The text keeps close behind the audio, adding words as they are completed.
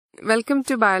Welcome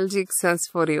to Biology Quiz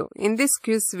for you. In this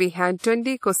quiz, we had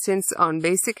 20 questions on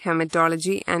basic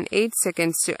hematology and 8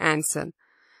 seconds to answer.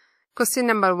 Question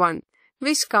number 1.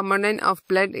 Which component of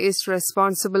blood is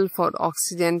responsible for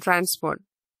oxygen transport?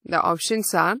 The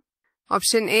options are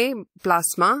Option A,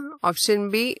 plasma.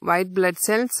 Option B, white blood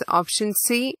cells. Option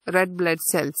C, red blood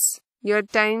cells. Your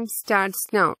time starts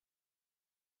now.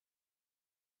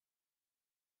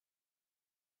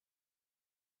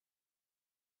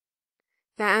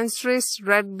 The answer is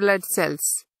red blood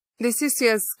cells. This is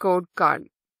your scorecard.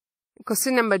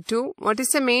 Question number 2. What is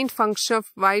the main function of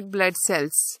white blood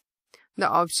cells? The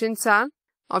options are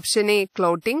Option A,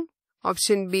 clotting.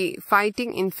 Option B,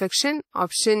 fighting infection.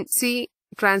 Option C,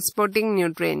 transporting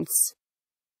nutrients.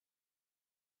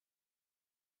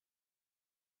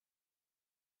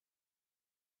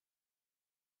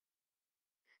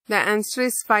 The answer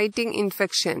is fighting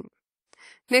infection.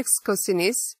 Next question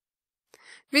is,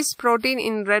 which protein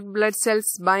in red blood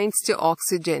cells binds to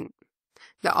oxygen?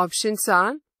 The options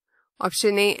are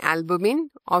Option A, albumin.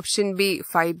 Option B,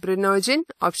 fibrinogen.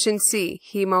 Option C,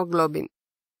 hemoglobin.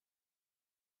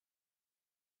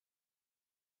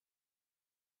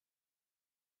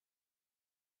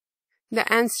 The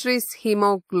answer is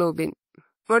hemoglobin.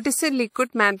 What is the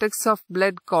liquid matrix of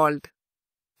blood called?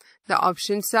 The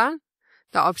options are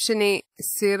Option A,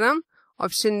 serum.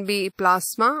 Option B,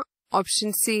 plasma.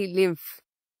 Option C, lymph.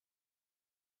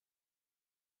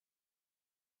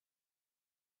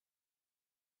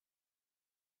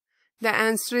 The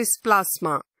answer is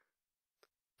plasma.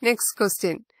 Next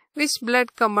question. Which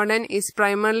blood component is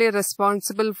primarily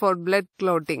responsible for blood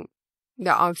clotting?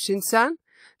 The options are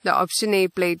Option A,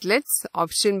 platelets.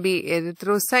 Option B,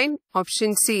 erythrocyte.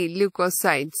 Option C,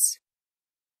 leukocytes.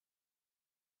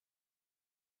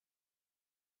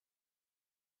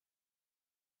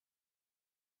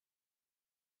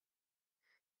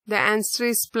 The answer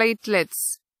is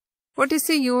platelets. What is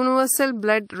a universal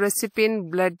blood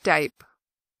recipient blood type?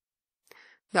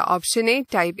 The option A,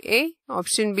 type A.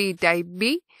 Option B, type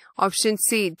B. Option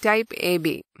C, type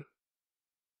AB.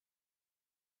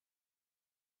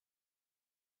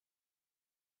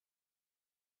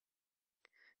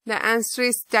 The answer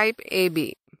is type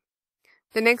AB.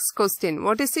 The next question.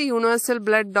 What is a universal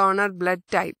blood donor blood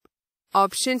type?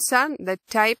 Options are the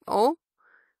type O.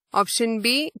 Option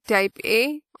B, type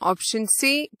A. Option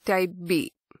C, type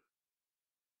B.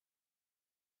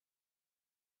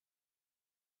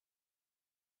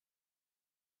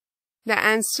 The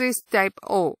answer is type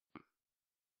O.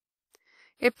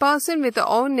 A person with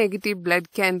O negative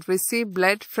blood can receive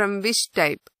blood from which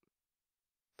type?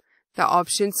 The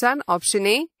options are Option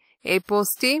A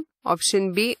positive.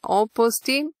 Option B, O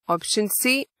positive. Option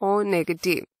C, O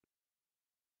negative.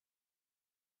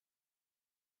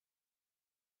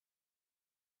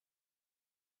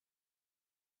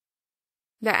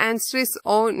 The answer is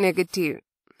O negative.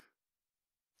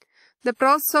 The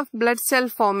process of blood cell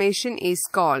formation is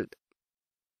called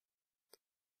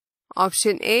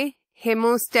Option A,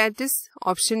 hemostasis.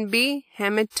 Option B,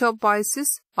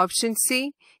 hematopoiesis. Option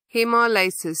C,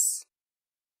 hemolysis.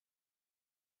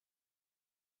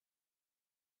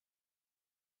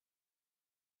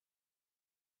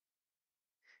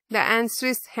 The answer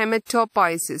is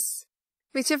hematopoiesis.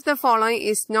 Which of the following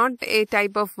is not a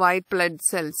type of white blood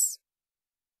cells?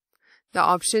 The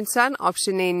options are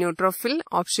Option A, neutrophil.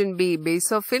 Option B,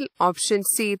 basophil. Option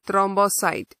C,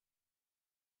 thrombocyte.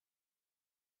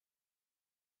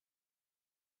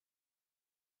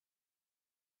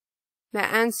 The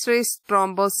answer is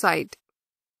thrombocyte.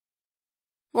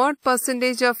 What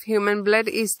percentage of human blood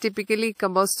is typically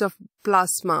composed of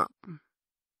plasma?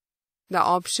 The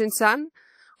options are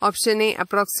Option A,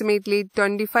 approximately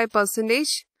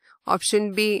 25%.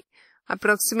 Option B,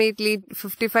 approximately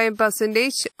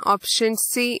 55%. Option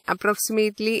C,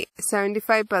 approximately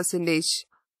 75%.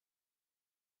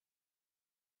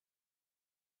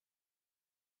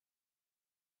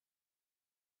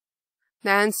 The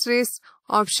answer is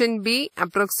Option B,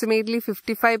 approximately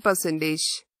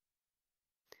 55%.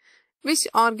 Which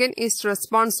organ is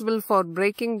responsible for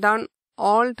breaking down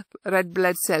all red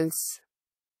blood cells?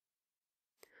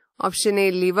 Option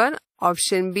A, liver.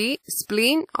 Option B,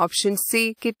 spleen. Option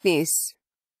C, kidneys.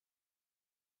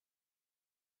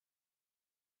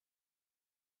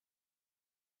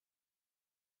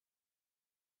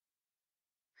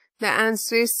 The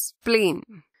answer is spleen.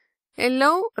 A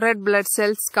low red blood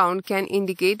cells count can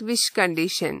indicate which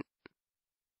condition?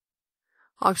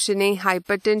 Option A,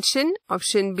 hypertension.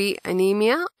 Option B,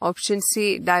 anemia. Option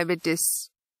C, diabetes.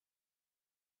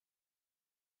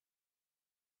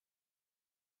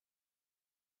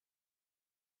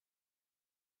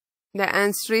 The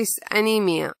answer is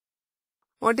anemia.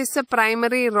 What is the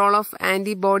primary role of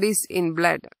antibodies in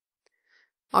blood?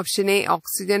 Option A,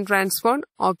 oxygen transport.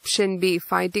 Option B,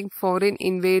 fighting foreign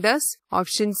invaders.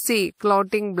 Option C,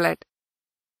 clotting blood.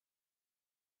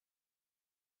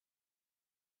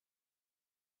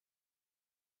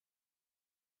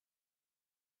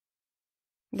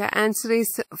 The answer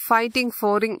is fighting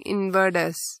foreign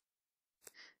invaders.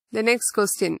 The next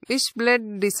question. Which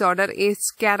blood disorder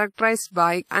is characterized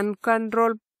by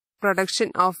uncontrolled production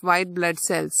of white blood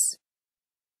cells?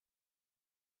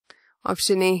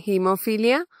 Option A,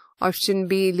 hemophilia. Option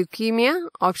B, leukemia.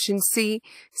 Option C,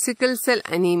 sickle cell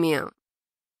anemia.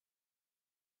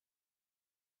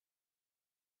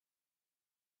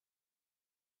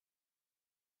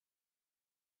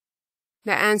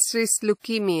 The answer is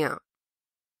leukemia.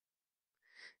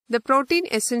 The protein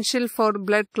essential for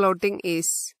blood clotting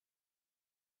is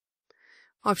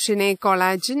Option A,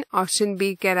 collagen. Option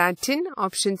B, keratin.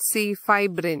 Option C,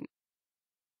 fibrin.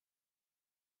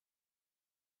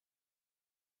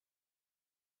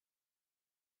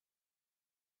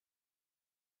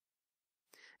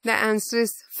 The answer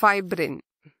is fibrin.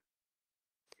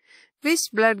 Which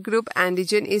blood group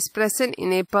antigen is present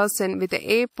in a person with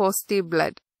A positive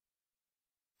blood?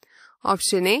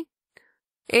 Option A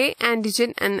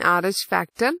antigen and Rh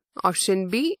factor. Option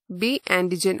B, B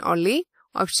antigen only.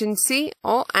 Option C,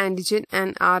 O antigen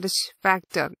and Rh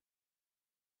factor.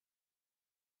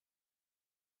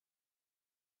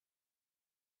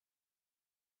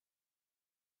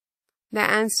 The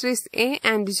answer is A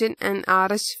antigen and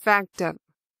Rh factor.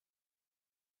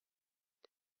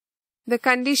 The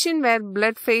condition where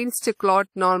blood fails to clot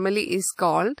normally is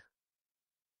called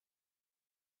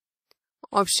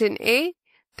Option A,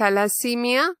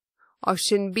 thalassemia.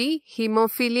 Option B,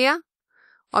 hemophilia.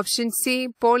 Option C,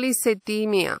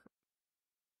 polycythemia.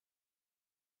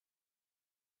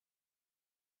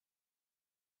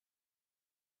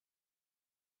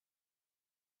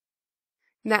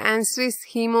 The answer is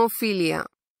hemophilia.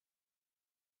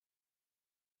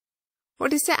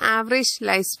 What is the average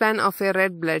lifespan of a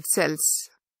red blood cells?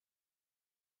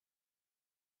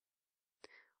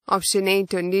 Option A,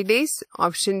 20 days.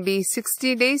 Option B,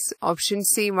 60 days. Option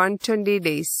C, 120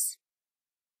 days.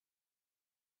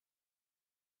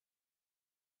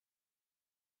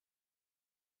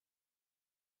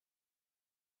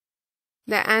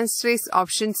 The answer is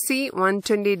option C,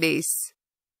 120 days.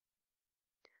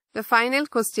 The final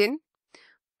question.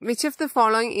 Which of the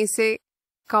following is a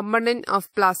component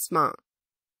of plasma?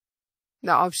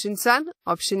 The options are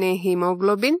Option A,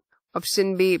 hemoglobin.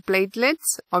 Option B,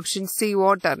 platelets. Option C,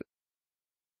 water.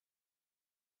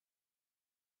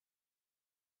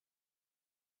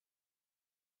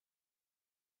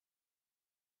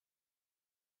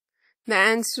 The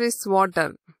answer is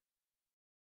water.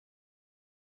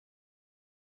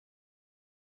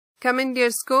 Comment your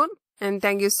score and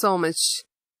thank you so much.